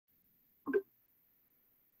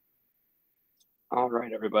All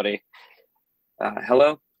right, everybody.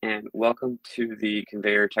 Hello, and welcome to the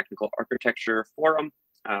Konveyor Technical Architecture Forum.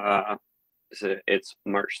 It's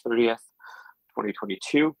March 30th,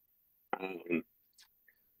 2022.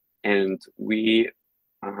 And we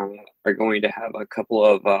are going to have a couple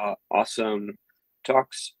of awesome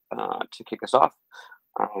talks to kick us off.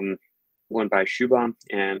 One by Shubham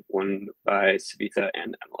and one by Savitha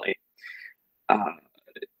and Emily.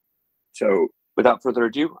 So without further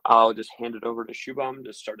ado, I'll just hand it over to Shubham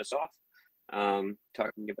to start us off,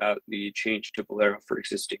 talking about the change to Velero for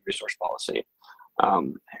existing resource policy.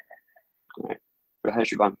 All right. Go ahead,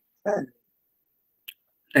 Shubham.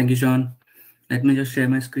 Thank you, Sean. Let me just share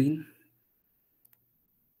my screen.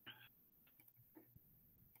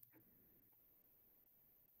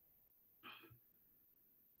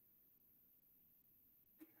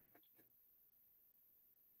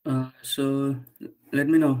 So let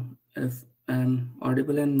me know if I'm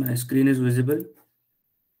audible and my screen is visible.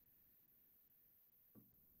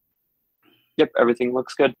 Yep, everything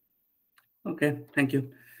looks good. Okay, thank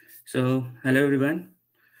you. So hello everyone.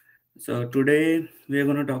 So today we are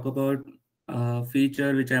going to talk about a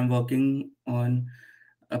feature which I'm working on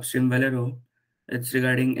upstream Velero. It's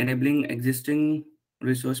regarding enabling existing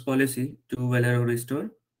resource policy to Velero restore.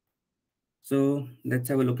 So let's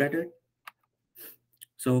have a look at it.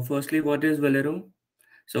 So firstly, what is Velero?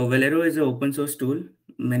 So Velero is an open source tool.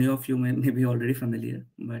 Many of you may be already familiar,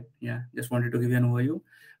 but yeah, just wanted to give you an overview,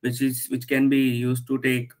 which can be used to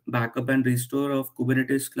take backup and restore of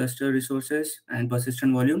Kubernetes cluster resources and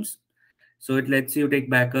persistent volumes. So it lets you take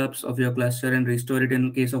backups of your cluster and restore it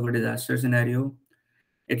in case of a disaster scenario.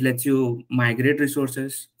 It lets you migrate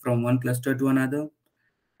resources from one cluster to another,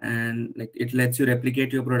 and like it lets you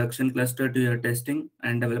replicate your production cluster to your testing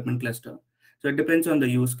and development cluster. So it depends on the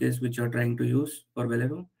use case which you're trying to use for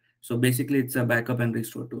Velero. So basically it's a backup and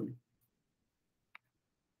restore tool.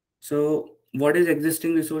 So what is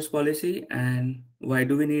existing resource policy and why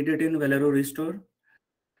do we need it in Velero restore?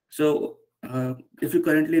 So if you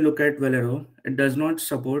currently look at Velero, it does not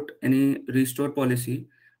support any restore policy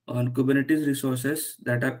on Kubernetes resources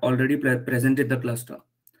that are already present in the cluster.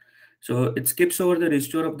 So it skips over the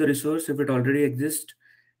restore of the resource if it already exists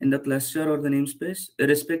in the cluster or the namespace,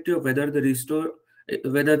 irrespective of whether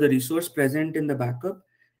the resource present in the backup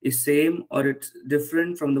is same or it's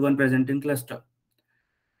different from the one present in cluster.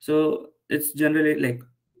 So it's generally like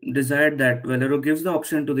desired that Velero gives the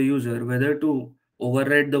option to the user whether to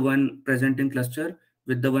override the one present in cluster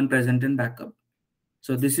with the one present in backup.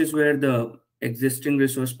 So this is where the existing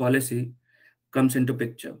resource policy comes into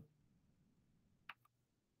picture.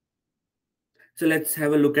 So let's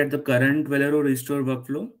have a look at the current Velero restore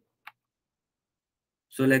workflow.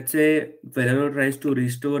 So let's say Velero tries to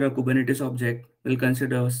restore a Kubernetes object, we'll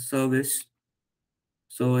consider a service.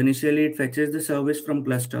 So initially it fetches the service from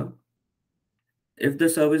cluster. If the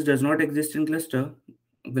service does not exist in cluster,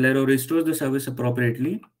 Velero restores the service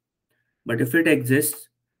appropriately. But if it exists,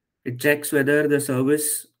 it checks whether the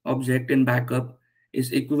service object in backup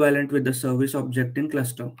is equivalent with the service object in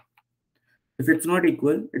cluster. If it's not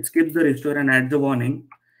equal, it skips the restore and adds the warning.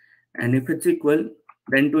 And if it's equal,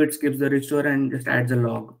 then to it skips the restore and just adds a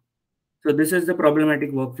log. So this is the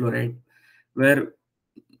problematic workflow, right? Where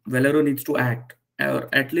Velero needs to act, or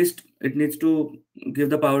at least it needs to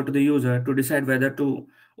give the power to the user to decide whether to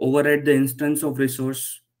override the instance of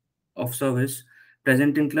resource of service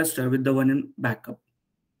present in cluster with the one in backup.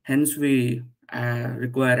 Hence, we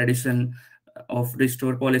require addition of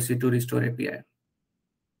restore policy to restore API.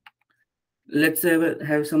 Let's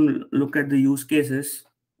have some look at the use cases.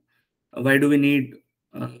 Why do we need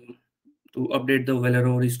to update the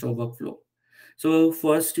Velero restore workflow? So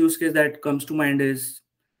first use case that comes to mind is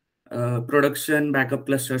production backup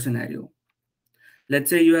cluster scenario. Let's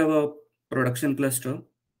say you have a production cluster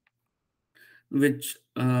which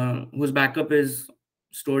whose backup is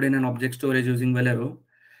stored in an object storage using Velero,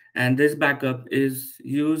 and this backup is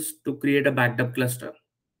used to create a backed up cluster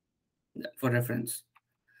for reference.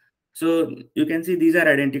 So you can see these are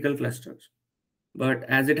identical clusters, but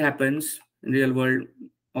as it happens in real world,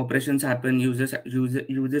 operations happen, usage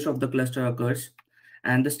of the cluster occurs,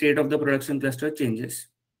 and the state of the production cluster changes,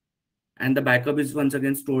 and the backup is once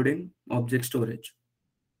again stored in object storage.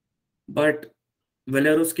 But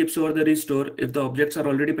Velero skips over the restore if the objects are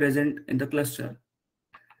already present in the cluster.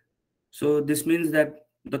 So this means that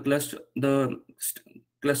the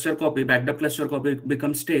cluster copy, backed up cluster copy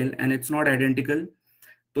becomes stale and it's not identical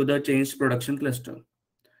to the changed production cluster.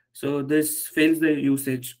 So this fails the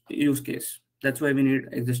use case. That's why we need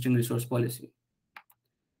existing resource policy.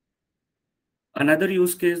 Another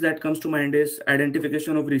use case that comes to mind is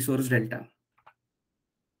identification of resource delta.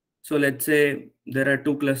 So let's say there are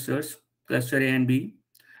two clusters, cluster A and B.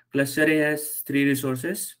 Cluster A has three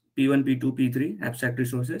resources, P1, P2, P3, abstract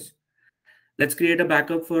resources. Let's create a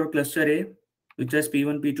backup for cluster A, which has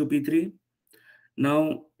P1, P2, P3.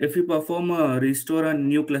 Now, if we perform a restore on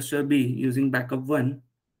new cluster B using backup 1,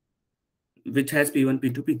 which has P1,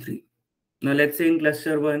 P2, P3. Now, let's say in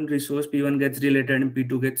cluster 1, resource P1 gets deleted and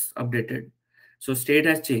P2 gets updated. So state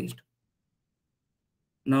has changed.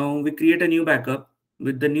 Now we create a new backup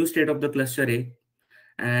with the new state of the cluster A,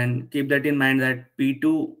 and keep that in mind that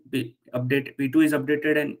P2 is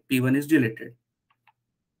updated and P1 is deleted.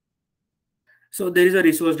 So there is a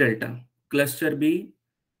resource delta, cluster B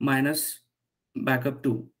minus backup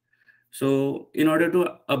 2. So in order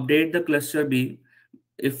to update the cluster B,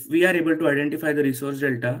 if we are able to identify the resource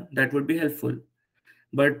delta, that would be helpful.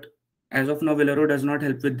 But as of now, Velero does not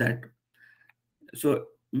help with that. So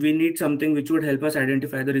we need something which would help us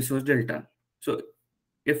identify the resource delta. So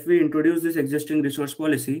if we introduce this existing resource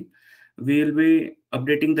policy, we will be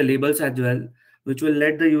updating the labels as well, which will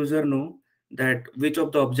let the user know that which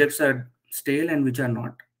of the objects are stale and which are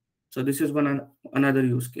not. So this is another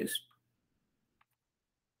use case.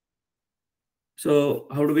 So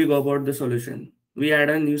how do we go about the solution? We add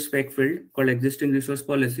a new spec field called existing resource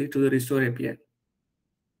policy to the restore API.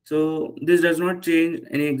 So this does not change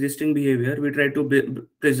any existing behavior. We try to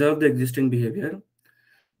preserve the existing behavior.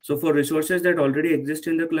 So for resources that already exist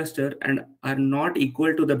in the cluster and are not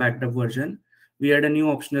equal to the backed up version, we add a new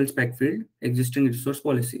optional spec field, existing resource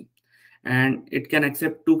policy. And it can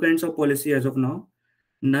accept two kinds of policy as of now,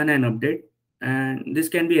 none and update. And this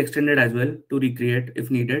can be extended as well to recreate if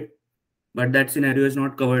needed. But that scenario is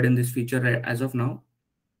not covered in this feature as of now.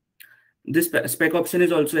 This spec option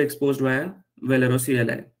is also exposed via Velero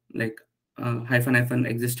CLI, like --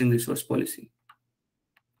 existing resource policy.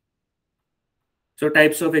 So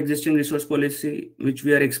types of existing resource policy which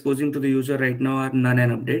we are exposing to the user right now are none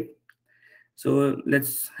and update. So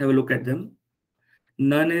let's have a look at them.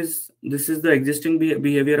 None this is the existing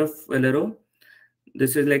behavior of Velero.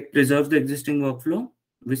 This is like preserves the existing workflow.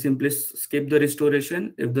 We simply skip the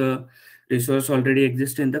restoration if the resource already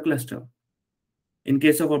exists in the cluster. In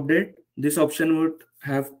case of update, this option would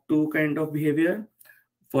have two kind of behavior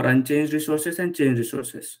for unchanged resources and changed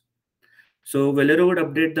resources. So Velero would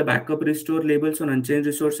update the backup restore labels on unchanged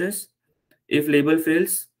resources. If label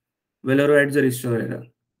fails, Velero adds a restore error.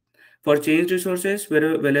 For changed resources,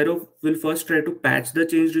 Velero will first try to patch the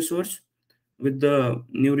changed resource with the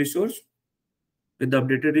new resource, with the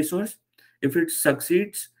updated resource. If it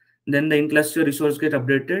succeeds, then the in-cluster resource gets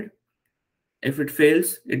updated. If it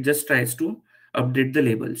fails, it just tries to update the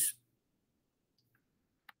labels.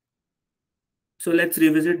 So let's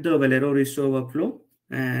revisit the Velero restore workflow,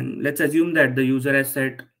 and let's assume that the user has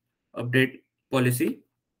set update policy.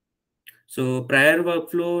 So prior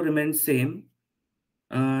workflow remains same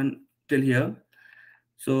till here.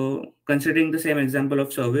 So considering the same example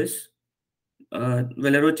of service,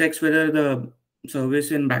 Velero checks whether the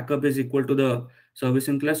service in backup is equal to the service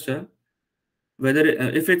in cluster. Whether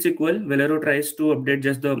if it's equal, Velero tries to update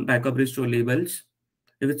just the backup restore labels.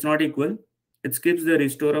 If it's not equal, it skips the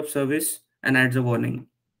restore of service and adds a warning.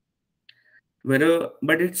 But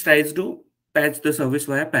it tries to patch the service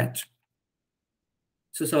via patch.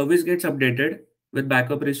 So service gets updated with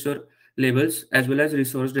backup restore labels as well as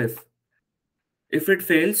resource def. If it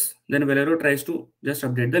fails, then Velero tries to just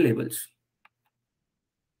update the labels.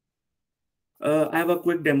 I have a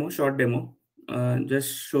quick demo, short demo,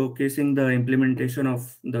 just showcasing the implementation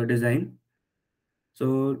of the design.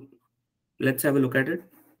 So let's have a look at it.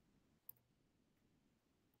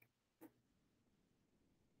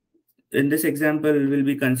 In this example, we'll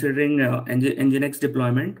be considering Nginx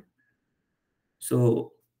deployment.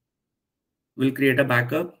 So we'll create a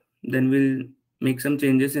backup, then we'll make some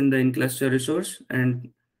changes in the in-cluster resource and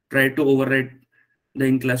try to override the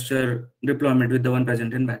in-cluster deployment with the one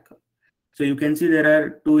present in backup. So you can see there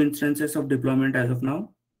are two instances of deployment as of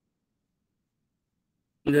now.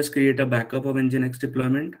 We'll just create a backup of Nginx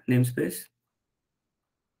deployment namespace.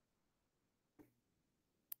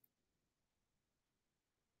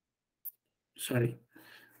 Sorry.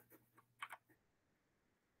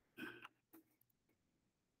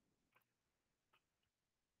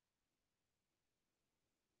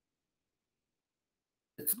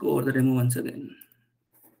 Let's go over the demo once again.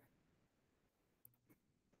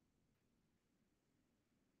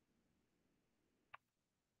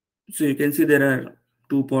 So you can see there are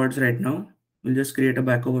two pods right now. We'll just create a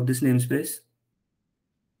backup of this namespace.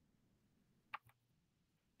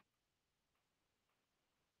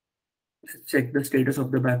 Let's check the status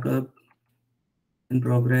of the backup. In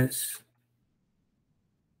progress.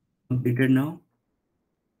 Completed now.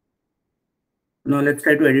 Now let's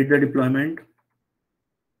try to edit the deployment.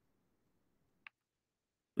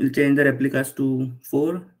 We'll change the replicas to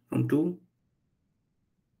 4 from 2.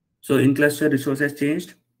 So in cluster resource has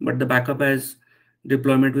changed, but the backup has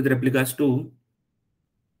deployment with replicas 2.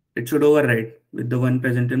 It should override with the one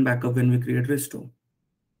present in backup when we create restore.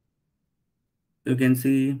 You can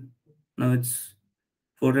see now it's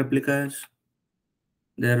 4 replicas.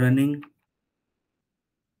 They're running.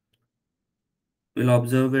 We'll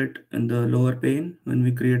observe it in the lower pane when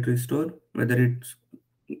we create restore, whether it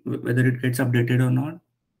gets updated or not.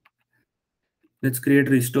 Let's create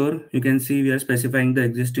restore. You can see we are specifying the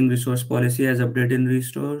existing resource policy as update in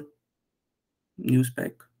restore. New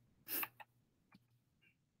spec.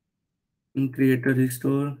 And create a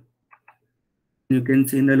restore. You can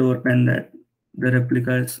see in the lower pane that the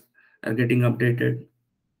replicas are getting updated.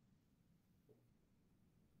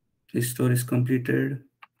 Restore is completed.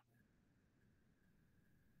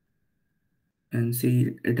 And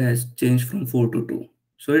see it has changed from 4 to 2.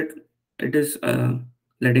 So it is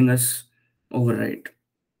letting us overwrite.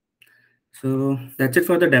 So that's it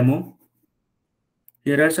for the demo.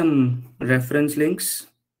 Here are some reference links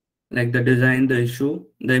like the design, the issue.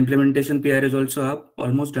 The implementation PR is also up,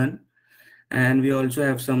 almost done. And we also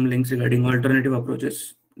have some links regarding alternative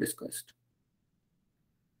approaches discussed.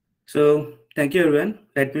 So thank you everyone.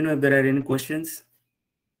 Let me know if there are any questions.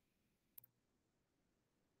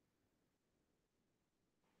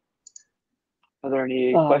 Are there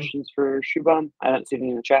any questions for Shubham? I don't see any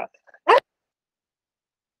in the chat.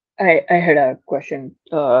 I had a question.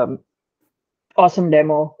 Awesome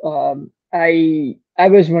demo. I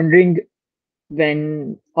was wondering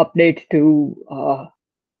when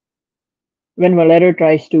Velero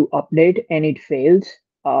tries to update and it fails,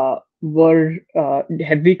 have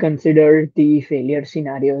we considered the failure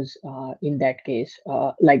scenarios in that case,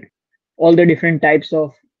 like all the different types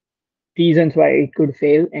of reasons why it could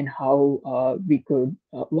fail and how how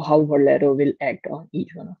Velero will act on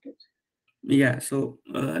each one of those? Yeah, so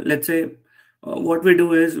let's say what we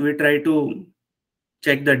do is we try to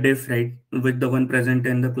check the diff, right, with the one present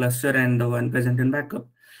in the cluster and the one present in backup.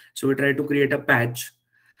 So we try to create a patch.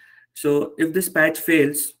 So if this patch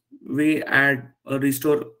fails, we add a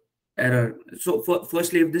restore error. So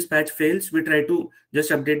firstly, if this patch fails, we try to just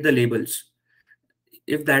update the labels.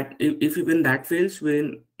 If even that fails,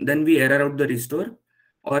 then we error out the restore,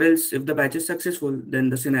 or else if the patch is successful, then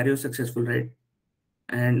the scenario is successful, right?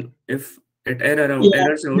 And if it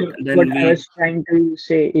errors out, then what I was trying to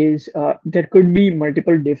say is there could be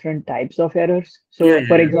multiple different types of errors. So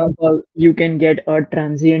for example, you can get a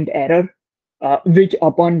transient error, which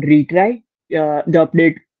upon retry, the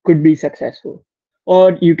update could be successful.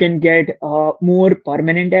 Or you can get a more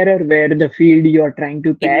permanent error where the field you are trying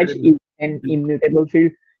to patch is an immutable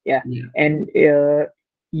field. And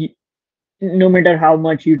no matter how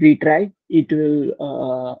much you retry, it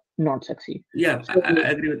will not succeed. Yeah, so,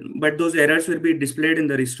 I agree. But those errors will be displayed in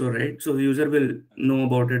the restore, right? So the user will know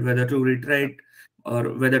about it, whether to retry it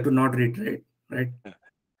or whether to not retry it, right?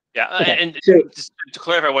 Yeah, okay. And so, just to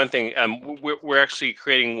clarify one thing, we're actually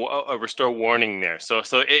creating a restore warning there. So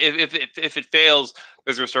if it fails,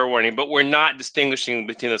 there's a restore warning, but we're not distinguishing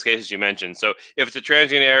between those cases you mentioned. So if it's a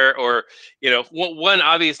transient error, or one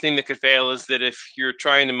obvious thing that could fail is that if you're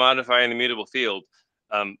trying to modify an immutable field,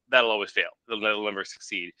 that'll always fail. It'll never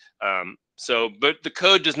succeed. But the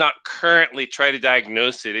code does not currently try to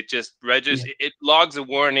diagnose it. It just registers, it logs a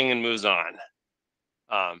warning and moves on.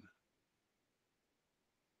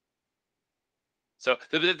 So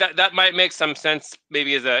that might make some sense,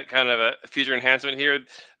 maybe as a kind of a future enhancement here.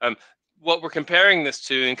 What we're comparing this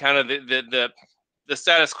to, and kind of the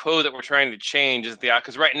status quo that we're trying to change, is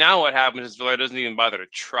because right now what happens is Velero doesn't even bother to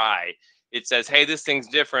try. It says, hey, this thing's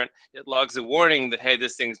different. It logs a warning that, hey,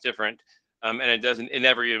 this thing's different, and it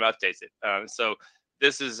never even updates it. So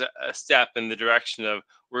this is a step in the direction of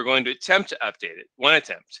we're going to attempt to update it. One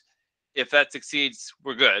attempt. If that succeeds,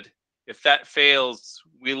 we're good. If that fails,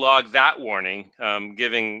 we log that warning,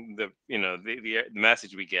 giving the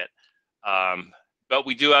message we get. But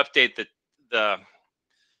we do update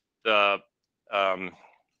the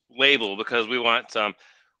label, because we want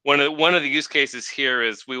one of the use cases here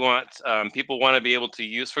is we want people want to be able to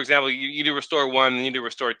use, for example, you do restore 1 and you do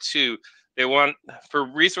restore 2. They want, for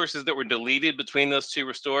resources that were deleted between those two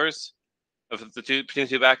restores, between the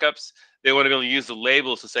two backups, they want to be able to use the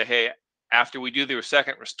labels to say, hey, after we do the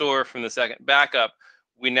second restore from the second backup,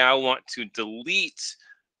 we now want to delete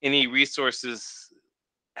any resources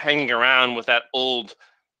hanging around with that old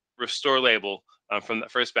restore label from the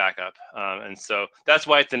first backup. And so that's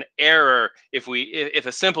why it's an error if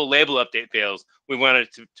a simple label update fails. we wanted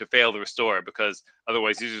to fail the restore, because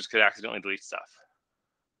otherwise users could accidentally delete stuff.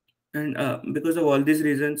 And because of all these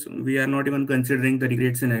reasons, we are not even considering the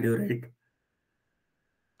recreate scenario, right?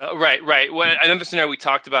 Right. Well, another scenario we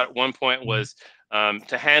talked about at one point was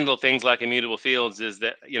to handle things like immutable fields, is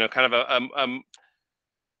that, you know, kind of a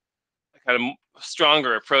kind of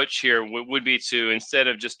stronger approach here would be to, instead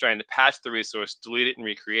of just trying to patch the resource, delete it and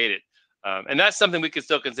recreate it. And that's something we could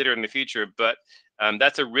still consider in the future, but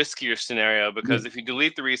that's a riskier scenario, because if you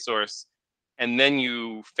delete the resource and then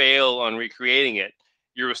you fail on recreating it,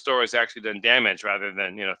 your restore has actually done damage rather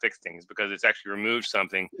than, you know, fix things, because it's actually removed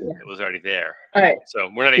something that was already there.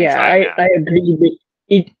 So we're not even trying that. I agree with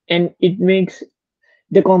it, and it makes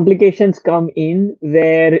the complications come in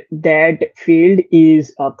where that field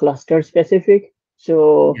is cluster specific.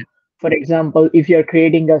 So, for example, if you're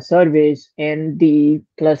creating a service and the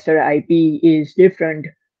cluster IP is different,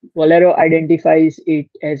 Velero identifies it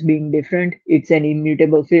as being different. It's an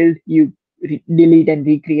immutable field. You delete and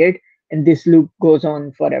recreate, and this loop goes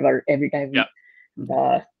on forever every time you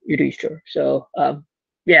restore. So, I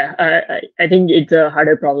think it's a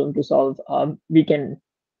harder problem to solve. We can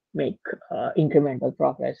make incremental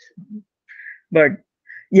progress, but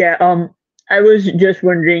I was just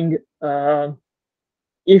wondering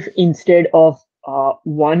if instead of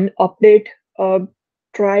one update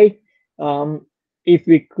try, if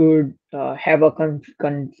we could have a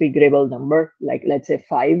configurable number, like let's say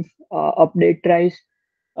 5 update tries.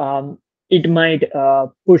 It might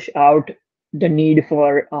push out the need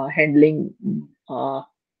for handling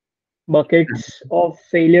buckets of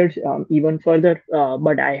failures even further,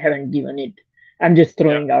 but I haven't given it. I'm just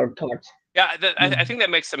throwing out thoughts. I think that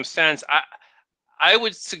makes some sense. I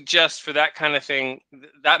would suggest for that kind of thing,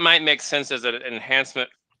 that might make sense as an enhancement.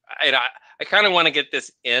 I kind of want to get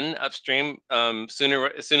this in upstream as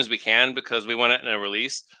soon as we can, because we want it in a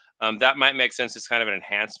release. That might make sense as kind of an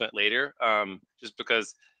enhancement later, just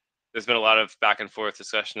because there's been a lot of back and forth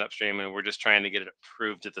discussion upstream, and we're just trying to get it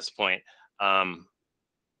approved at this point.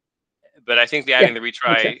 But I think the adding the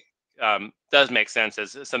retry does make sense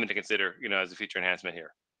as something to consider, you know, as a future enhancement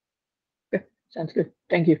here. Okay, sounds good.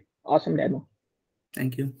 Thank you. Awesome demo.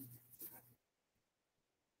 Thank you.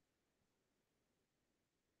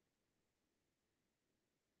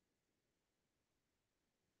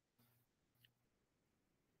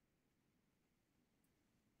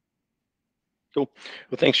 Cool.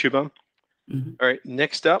 Well, thanks, Shubham. All right,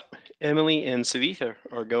 next up, Emily and Savitha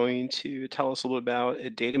are going to tell us a little bit about a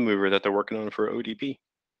DataMover that they're working on for OADP.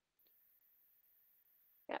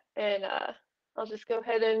 Yeah, and I'll just go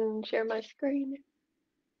ahead and share my screen.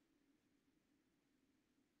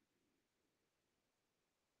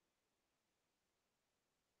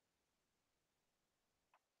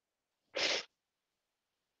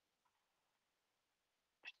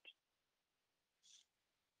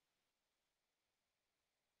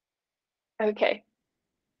 Okay.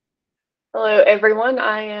 Hello, everyone.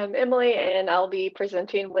 I am Emily, and I'll be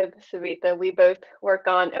presenting with Savitha. We both work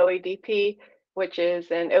on OADP, which is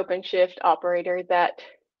an OpenShift operator that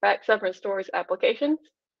backs up and stores applications.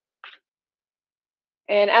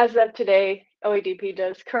 And as of today, OADP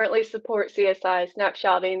does currently support CSI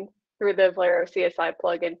snapshotting through the Velero CSI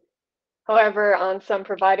plugin. However, on some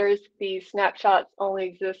providers, these snapshots only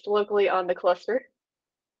exist locally on the cluster.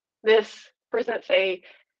 This presents a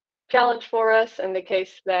challenge for us in the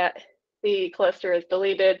case that the cluster is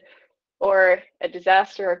deleted or a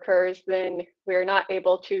disaster occurs, then we are not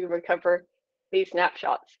able to recover these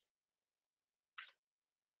snapshots.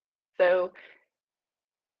 So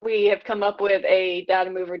we have come up with a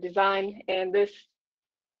DataMover design, and this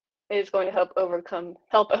is going to help overcome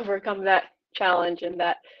that challenge, in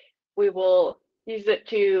that we will use it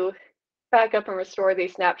to back up and restore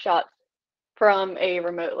these snapshots from a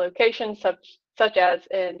remote location, such as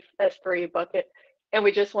an S3 bucket. And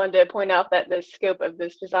we just wanted to point out that the scope of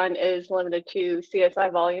this design is limited to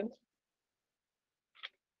CSI volumes.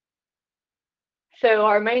 So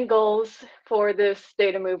our main goals for this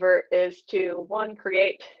DataMover is to, one,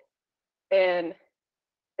 create a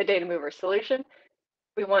DataMover solution.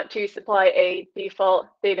 We want to supply a default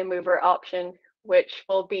DataMover option, which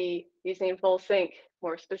will be using VolSync,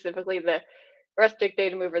 more specifically the rustic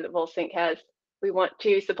DataMover that VolSync has. We want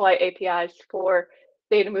to supply APIs for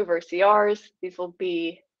DataMover CRs. These will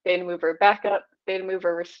be DataMover Backup,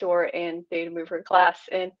 DataMover Restore, and DataMover Class.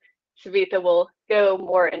 And Savitha will go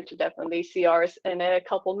more into depth on these CRs in a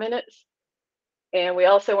couple minutes. And we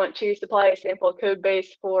also want to supply a sample code base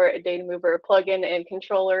for a DataMover plugin and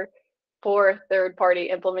controller for third-party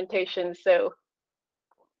implementation. So,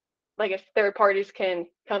 like, if third parties can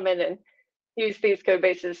come in and use these code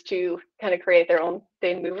bases to kind of create their own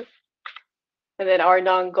DataMover. And then our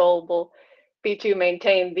non-goal will be to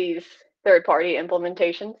maintain these third-party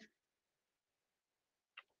implementations.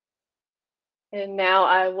 And now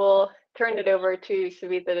I will turn it over to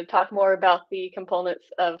Savitha to talk more about the components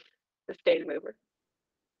of this data mover.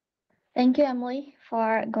 Thank you, Emily,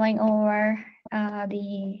 for going over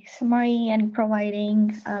the summary and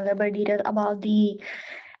providing a little bit detail about the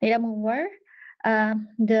data mover,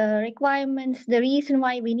 the requirements, the reason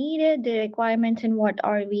why we need it, the requirements, and what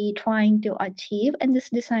are we trying to achieve in this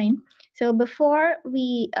design. So before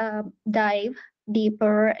we dive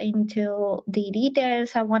deeper into the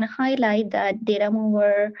details, I want to highlight that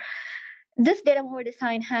this data mover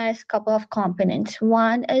design has a couple of components.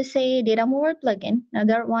 One is a data mover plugin.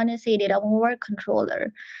 Another one is a data mover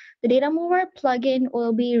controller. The data mover plugin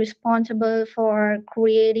will be responsible for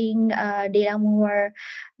creating data mover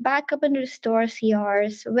backup and restore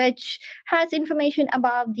CRs, which has information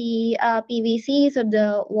about the PVCs or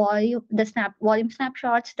the volume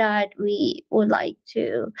snapshots that the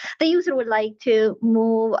user would like to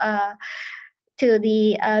move to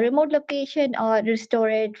the remote location or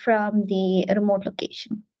restore it from the remote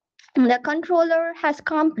location. The controller has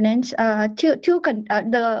components.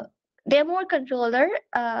 The demo controller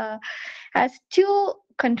has two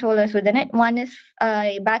controllers within it. One is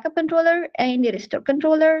a backup controller and a restore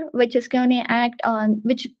controller, which is going to act on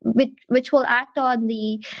which will act on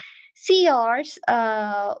the CRs,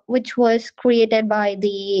 which was created by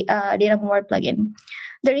the DataMover plugin.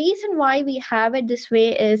 The reason why we have it this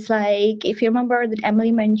way is, like, if you remember that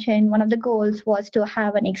Emily mentioned, one of the goals was to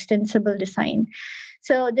have an extensible design.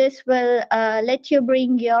 So this will let you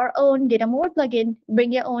bring your own DataMover plugin,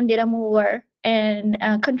 bring your own DataMover and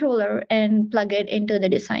controller and plug it into the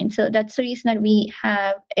design. So that's the reason that we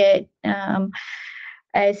have it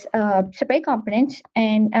as separate components.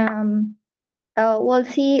 And we'll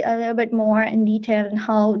see a little bit more in detail on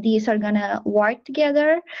how these are going to work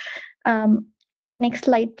together. Next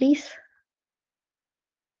slide, please.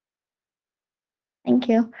 Thank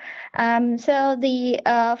you. So the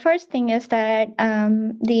first thing is that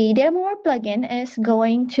the DataMover plugin is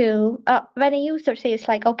going to, when a user says,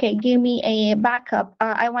 like, okay, give me a backup,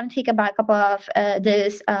 I want to take a backup of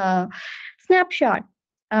this snapshot.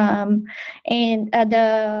 And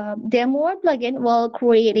the DataMover plugin will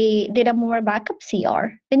create a DataMover backup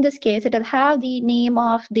CR. In this case, it will have the name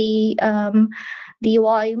of the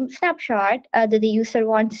volume snapshot that the user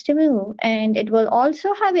wants to move, and it will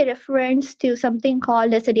also have a reference to something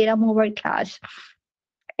called as a DataMover class.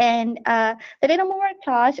 And the DataMover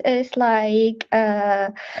class is like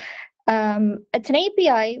it's an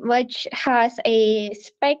API which has a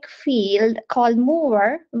spec field called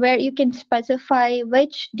mover, where you can specify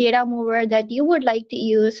which data mover that you would like to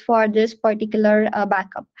use for this particular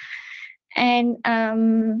backup. And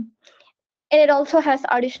it also has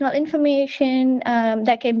additional information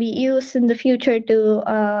that can be used in the future to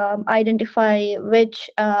identify which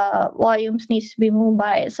volumes needs to be moved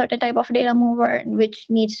by a certain type of data mover and which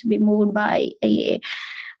needs to be moved by a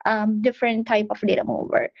different type of data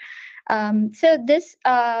mover. So this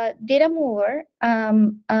data mover,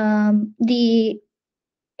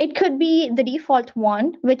 it could be the default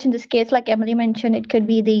one, which in this case, like Emily mentioned, it could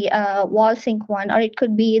be the wall sync one, or it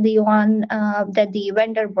could be the one that the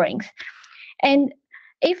vendor brings. And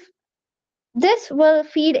if this will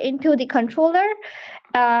feed into the controller,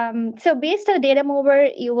 so based on data mover,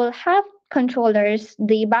 you will have controllers,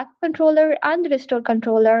 the backup controller and the restore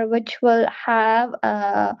controller, which will have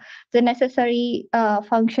the necessary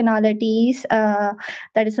functionalities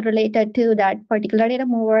that is related to that particular data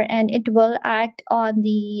mover, and it will act on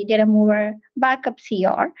the data mover backup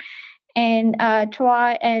CR and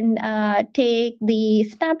try and take the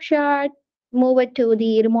snapshot, move it to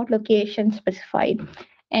the remote location specified.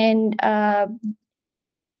 And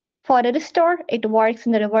for the restore, it works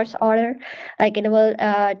in the reverse order. Like, it will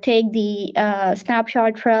take the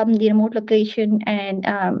snapshot from the remote location and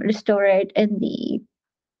restore it in the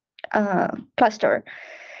cluster.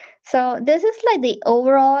 So this is like the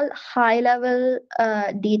overall high level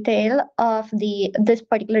detail of this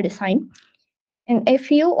particular design. And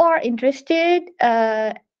if you are interested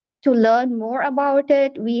to learn more about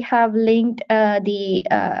it, we have linked the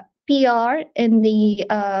PR in the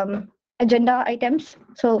agenda items,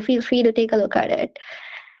 so feel free to take a look at it.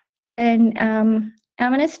 And I'm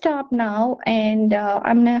gonna stop now, and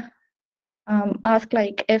I'm gonna ask,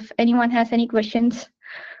 like, if anyone has any questions,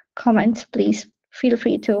 comments, please feel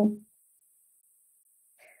free to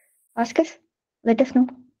ask us, let us know.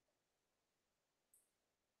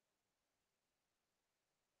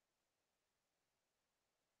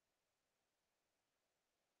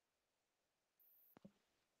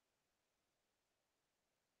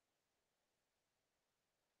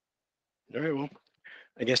 All right, well,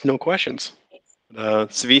 I guess no questions.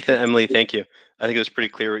 Savitha, Emily, thank you. I think it was pretty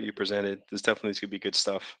clear what you presented. This definitely is going to be good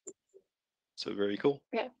stuff. So very cool.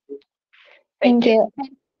 Yeah. Thank you.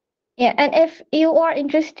 Yeah, and if you are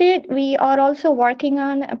interested, we are also working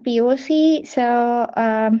on a POC. So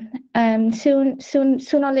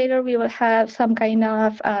sooner or later, we will have some kind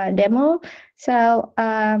of demo. So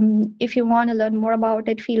if you want to learn more about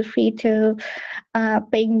it, feel free to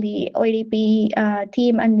ping the OADP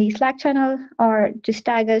team and the Slack channel, or just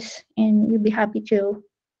tag us, and we'll be happy to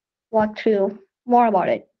walk through more about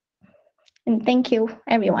it. And thank you,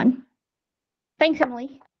 everyone. Thanks,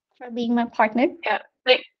 Emily, for being my partner. Yeah,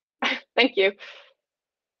 thank you.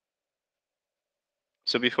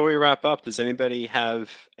 So before we wrap up, does anybody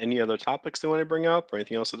have any other topics they want to bring up or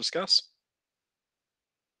anything else to discuss?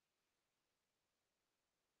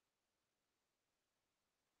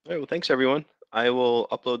 All right, well, thanks, everyone. I will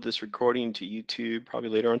upload this recording to YouTube probably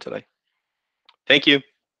later on today. Thank you.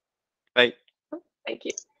 Bye. Thank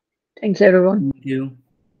you. Thanks, everyone. Thank you.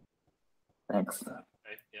 Thanks.